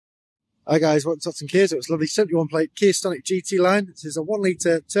Hi guys, welcome to Tots and Kia. So it's a lovely 71 plate Kia Stonic GT line. This is a 1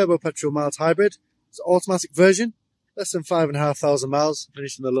 litre turbo petrol mild hybrid. It's an automatic version, less than 5,500 miles,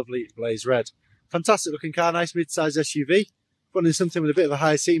 finished in the lovely blaze red. Fantastic looking car, nice mid-sized SUV. Wanting something with a bit of a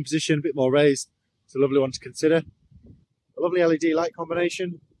higher seating position, a bit more raised. It's a lovely one to consider. A lovely LED light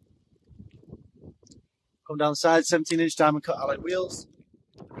combination. Come down the side, 17-inch diamond cut alloy wheels.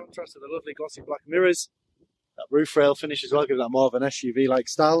 Contrast with the lovely glossy black mirrors. That roof rail finish as well, giving that more of an SUV-like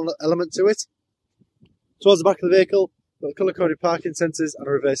style element to it. Towards the back of the vehicle, got colour-coded parking sensors and a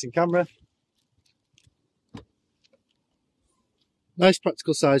reversing camera. Nice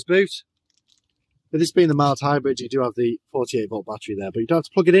practical size boot. With this being the mild hybrid, you do have the 48-volt battery there, but you don't have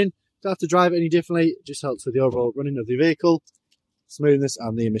to plug it in, don't have to drive it any differently. It just helps with the overall running of the vehicle, smoothness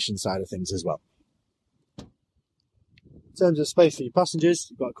and the emission side of things as well. In terms of space for your passengers,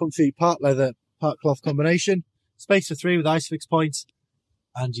 you've got a comfy part leather, part cloth combination, space for 3 with ISOFIX points,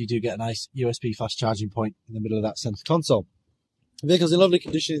 and you do get a nice USB fast charging point in the middle of that centre console. The vehicle's in lovely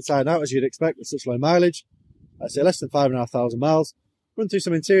condition inside and out, as you'd expect with such low mileage. I'd say less than 5,500 miles. Run through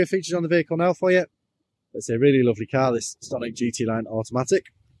some interior features on the vehicle now for you. It's a really lovely car, this Stonic GT line automatic.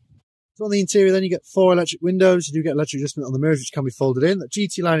 So on the interior then you get 4 electric windows. You do get electric adjustment on the mirrors which can be folded in. That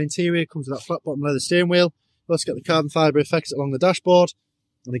GT line interior comes with that flat bottom leather steering wheel. You also get the carbon fibre effects along the dashboard.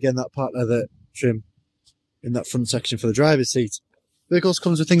 And again that part leather trim in that front section for the driver's seat. Vehicles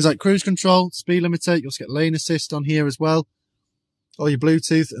comes with things like cruise control, speed limiter. You also get lane assist on here as well. All your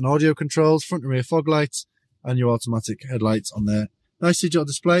Bluetooth and audio controls, front and rear fog lights, and your automatic headlights on there. Nice digital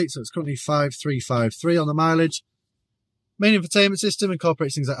display, so it's currently 5353 on the mileage. Main infotainment system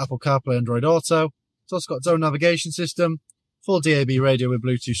incorporates things like Apple CarPlay, Android Auto. It's also got its own navigation system, full DAB radio with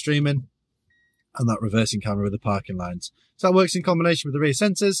Bluetooth streaming, and that reversing camera with the parking lines. So that works in combination with the rear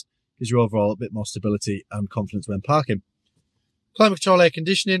sensors, gives you overall a bit more stability and confidence when parking. Climate control, air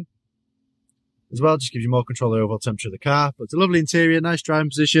conditioning as well, just gives you more control of the overall temperature of the car. But it's a lovely interior, nice driving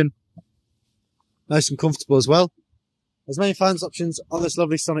position, nice and comfortable as well. There's many finance options on this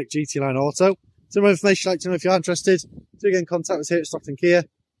lovely Stonic GT line auto. So more information you'd like to know if you are interested, do get in contact with us here at Tots and Kia.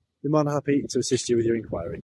 We're more than happy to assist you with your inquiry.